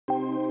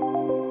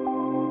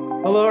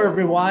Hello,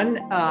 everyone.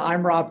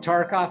 I'm Rob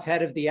Tarkoff,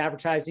 head of the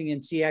advertising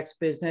and CX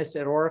business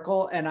at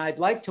Oracle, and I'd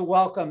like to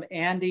welcome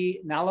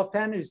Andy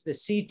Nallappan, who's the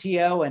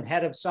CTO and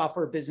head of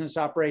software business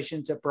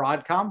operations at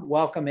Broadcom.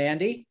 Welcome,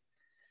 Andy.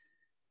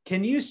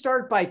 Can you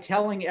start by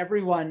telling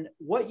everyone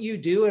what you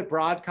do at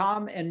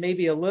Broadcom and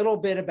maybe a little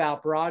bit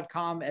about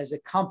Broadcom as a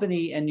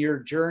company and your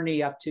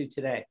journey up to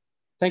today?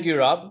 Thank you,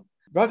 Rob.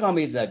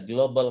 Broadcom is a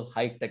global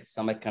high-tech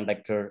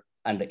semiconductor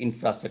and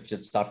infrastructure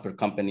software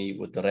company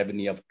with a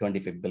revenue of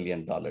 $25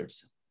 billion.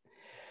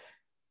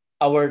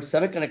 Our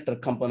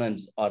semiconductor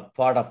components are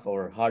part of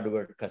our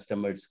hardware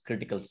customers'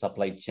 critical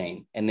supply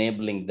chain,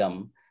 enabling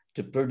them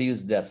to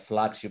produce their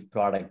flagship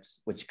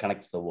products, which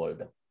connects the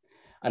world.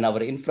 And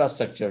our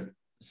infrastructure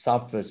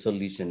software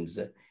solutions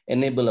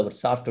enable our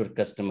software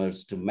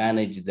customers to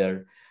manage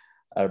their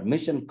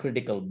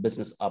mission-critical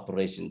business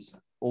operations,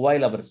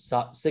 while our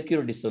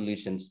security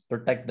solutions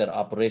protect their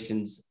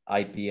operations,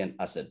 IP, and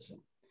assets.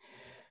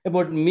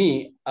 About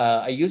me,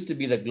 I used to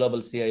be the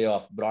global CIO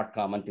of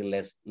Broadcom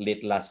until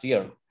late last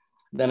year.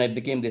 Then I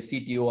became the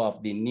CTO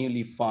of the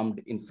newly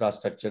formed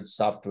infrastructure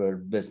software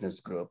business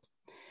group.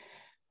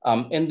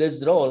 In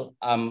this role,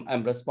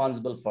 I'm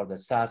responsible for the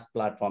SaaS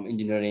platform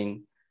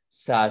engineering,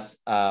 SaaS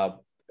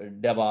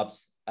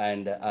DevOps,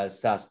 and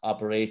SaaS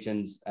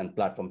operations and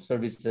platform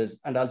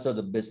services, and also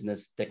the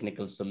business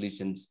technical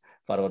solutions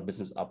for our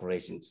business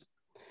operations.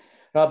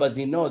 Rob, as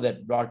you know,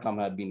 that Broadcom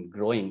have been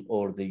growing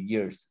over the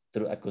years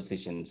through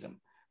acquisitions.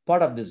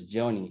 Part of this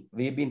journey,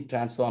 we've been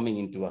transforming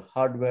into a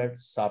hardware,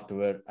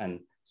 software, and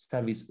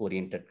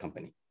service-oriented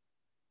company.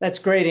 That's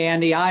great,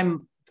 Andy.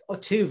 I'm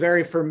too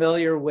very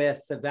familiar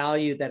with the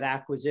value that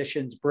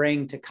acquisitions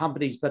bring to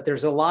companies, but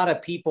there's a lot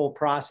of people,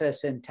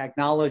 process, and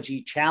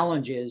technology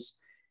challenges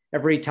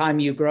every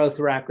time you grow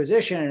through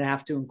acquisition and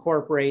have to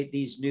incorporate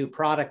these new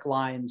product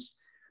lines.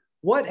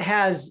 What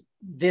has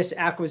this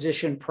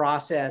acquisition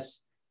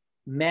process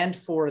meant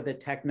for the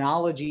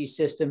technology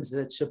systems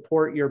that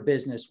support your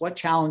business? What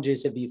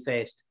challenges have you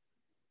faced?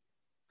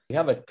 We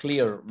have a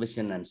clear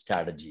vision and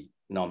strategy.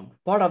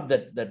 Part of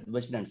that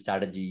vision and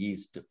strategy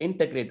is to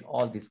integrate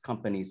all these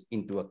companies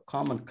into a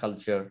common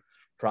culture,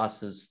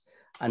 process,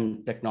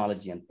 and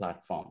technology and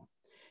platform.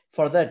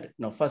 For that,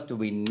 first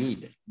we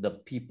need the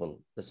people,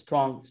 the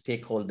strong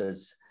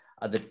stakeholders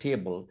at the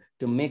table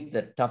to make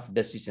the tough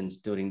decisions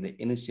during the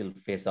initial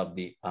phase of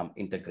the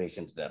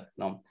integrations there.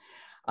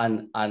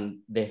 And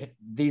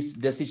these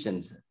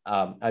decisions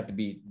have to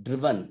be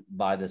driven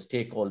by the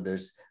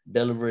stakeholders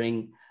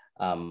delivering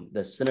the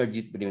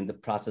synergies between the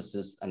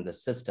processes and the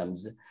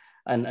systems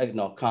and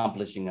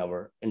accomplishing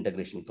our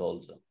integration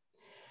goals.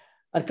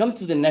 And comes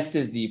to the next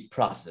is the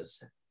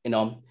process.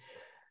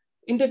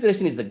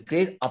 Integration is a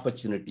great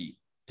opportunity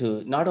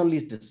to not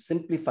only to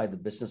simplify the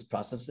business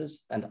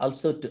processes and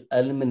also to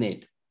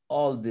eliminate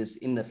all these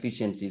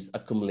inefficiencies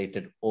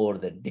accumulated over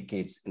the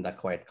decades in the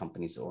acquired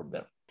companies over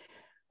there.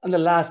 And the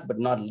last but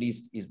not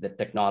least is the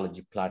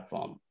technology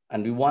platform.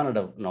 And we wanted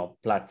a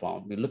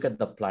platform. We look at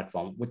the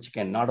platform which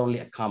can not only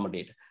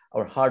accommodate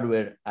our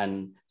hardware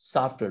and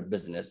software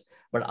business,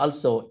 but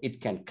also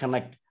it can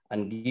connect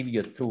and give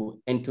you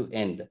through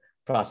end-to-end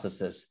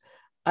processes.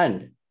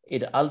 And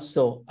it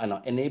also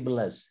enable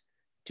us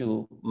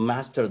to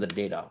master the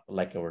data,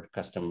 like our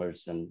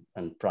customers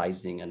and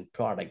pricing and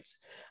products,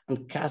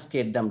 and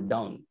cascade them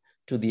down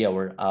to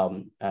our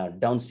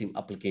downstream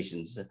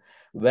applications,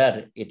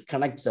 where it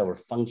connects our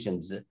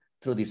functions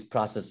through these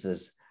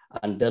processes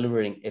and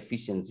delivering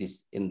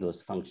efficiencies in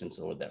those functions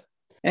over there.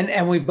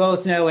 And we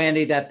both know,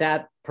 Andy,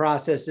 that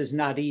process is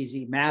not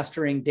easy.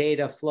 Mastering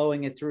data,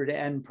 flowing it through to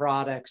end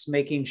products,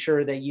 making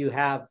sure that you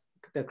have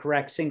the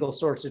correct single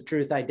source of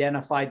truth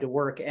identified to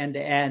work end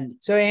to end.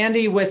 So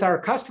Andy, with our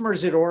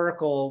customers at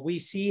Oracle, we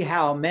see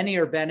how many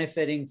are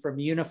benefiting from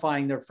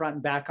unifying their front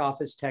and back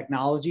office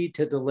technology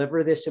to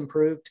deliver this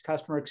improved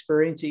customer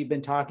experience that you've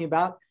been talking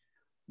about.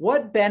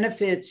 What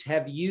benefits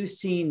have you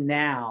seen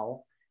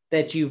now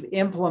that you've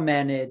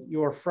implemented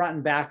your front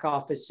and back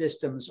office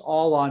systems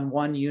all on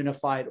one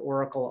unified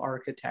Oracle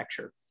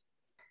architecture?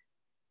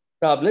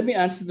 Rob, let me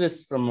answer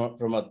this from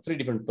a three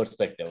different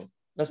perspectives.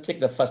 Let's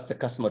take the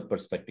customer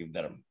perspective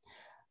there.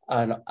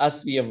 And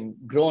as we have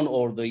grown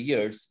over the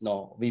years,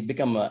 we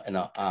become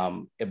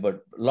a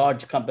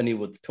large company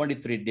with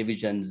 23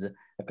 divisions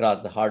across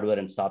the hardware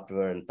and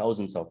software and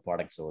thousands of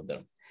products over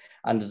there.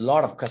 And there's a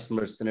lot of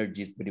customer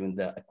synergies between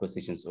the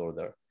acquisitions over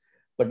there.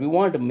 But we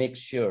wanted to make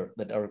sure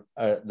that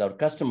our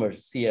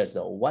customers see us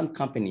as one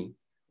company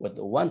with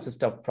one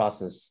system of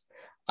process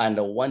and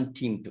one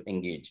team to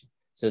engage.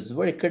 So it's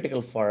very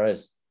critical for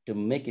us to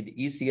make it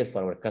easier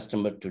for our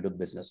customer to do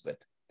business with.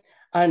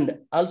 And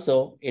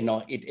also,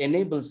 it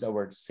enables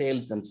our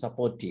sales and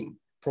support team,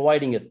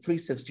 providing a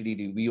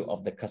 360-degree view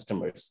of the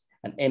customers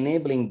and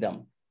enabling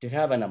them to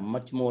have a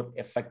much more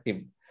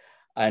effective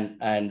and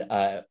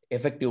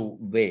effective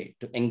way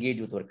to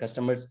engage with our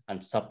customers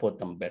and support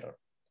them better.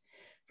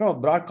 From a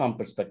Broadcom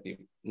perspective,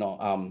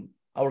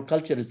 our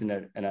culture is in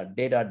a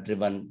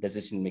data-driven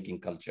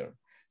decision-making culture.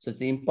 So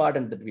it's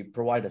important that we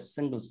provide a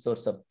single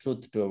source of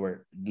truth to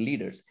our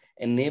leaders,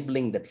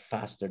 enabling that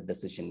faster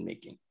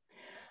decision-making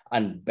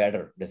and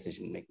better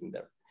decision-making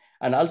there.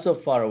 And also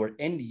for our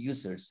end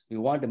users, we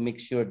want to make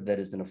sure there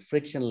is a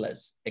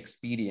frictionless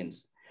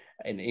experience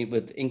and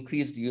with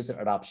increased user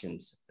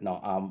adoptions,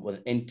 with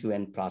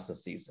end-to-end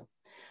processes.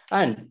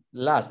 And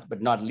last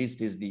but not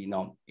least is the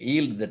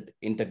yield that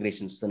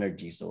integration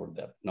synergies over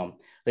there,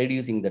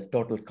 reducing the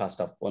total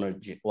cost of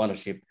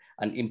ownership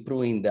and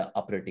improving the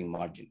operating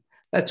margin.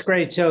 That's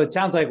great. So it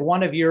sounds like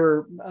one of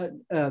your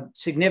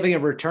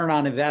significant return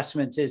on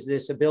investments is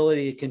this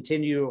ability to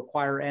continue to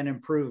acquire and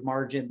improve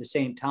margin at the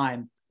same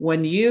time.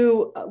 When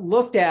you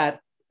looked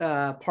at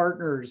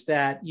partners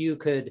that you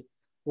could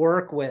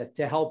work with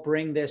to help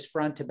bring this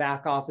front to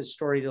back office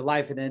story to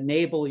life and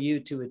enable you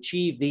to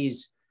achieve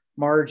these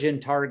margin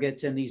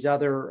targets and these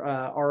other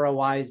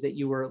ROIs that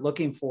you were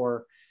looking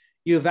for,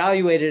 you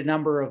evaluated a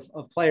number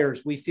of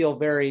players. We feel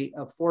very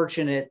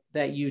fortunate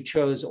that you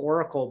chose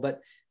Oracle, but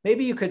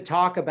maybe you could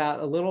talk about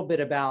a little bit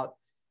about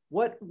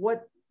what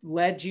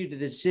led you to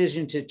the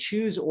decision to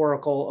choose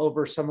Oracle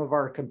over some of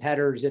our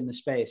competitors in the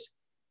space.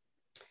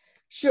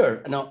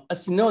 Sure. Now,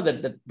 as you know,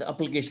 that the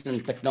application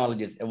and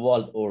technologies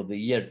evolved over the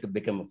year to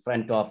become a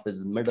front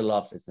office, middle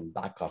office, and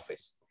back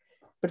office.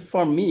 But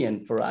for me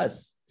and for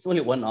us, it's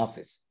only one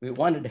office. We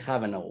wanted to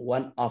have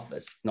one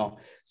office.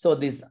 So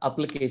these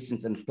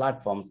applications and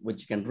platforms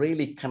which can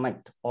really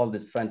connect all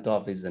this front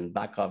office and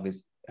back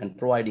office and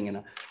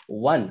providing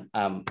one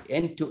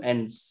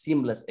end-to-end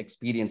seamless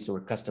experience to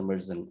our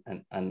customers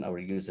and our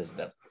users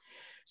there.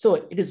 So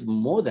it is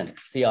more than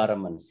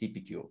CRM and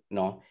CPQ.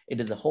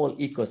 It is a whole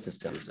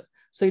ecosystem.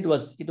 So it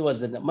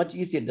was a much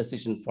easier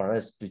decision for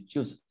us to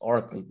choose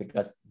Oracle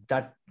because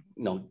that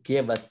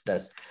gave us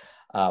this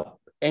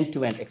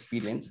end-to-end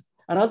experience.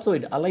 And also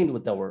it aligned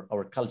with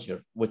our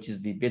culture, which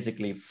is the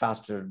basically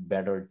faster,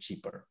 better,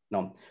 cheaper.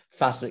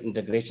 Faster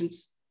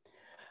integrations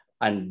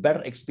and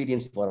better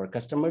experience for our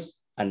customers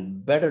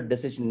and better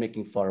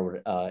decision-making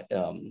for our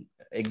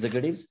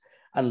executives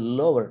and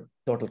lower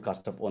total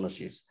cost of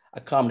ownerships,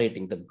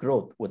 accommodating the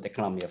growth with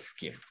economy of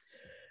scale.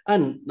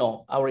 And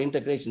our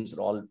integrations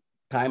are all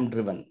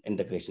time-driven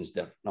integrations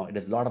there. It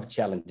is a lot of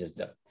challenges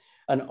there.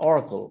 And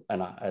Oracle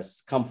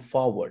has come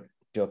forward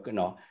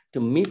to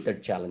meet their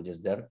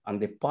challenges there,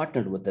 and they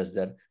partnered with us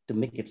there to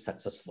make it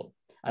successful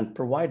and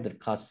provide the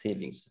cost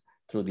savings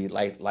through the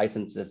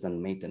licenses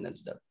and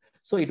maintenance there.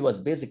 So it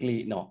was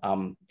basically,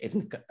 it's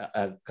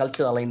a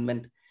cultural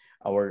alignment,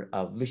 our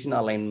vision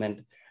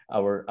alignment,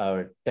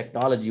 our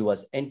technology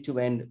was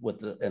end-to-end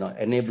with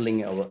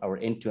enabling our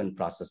end-to-end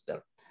process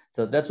there.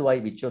 So that's why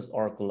we chose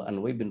Oracle,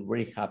 and we've been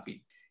very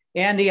happy.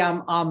 Andy,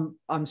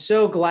 I'm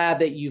so glad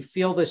that you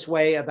feel this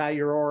way about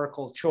your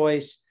Oracle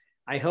choice.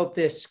 I hope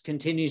this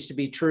continues to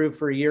be true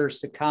for years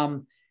to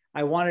come.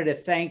 I wanted to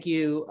thank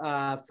you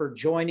for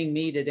joining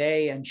me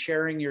today and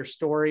sharing your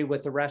story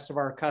with the rest of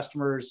our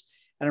customers.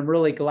 And I'm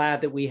really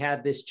glad that we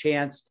had this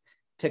chance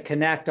to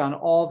connect on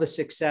all the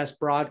success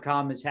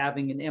Broadcom is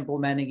having in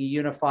implementing a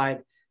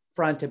unified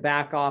front to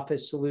back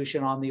office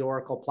solution on the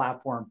Oracle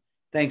platform.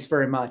 Thanks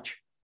very much.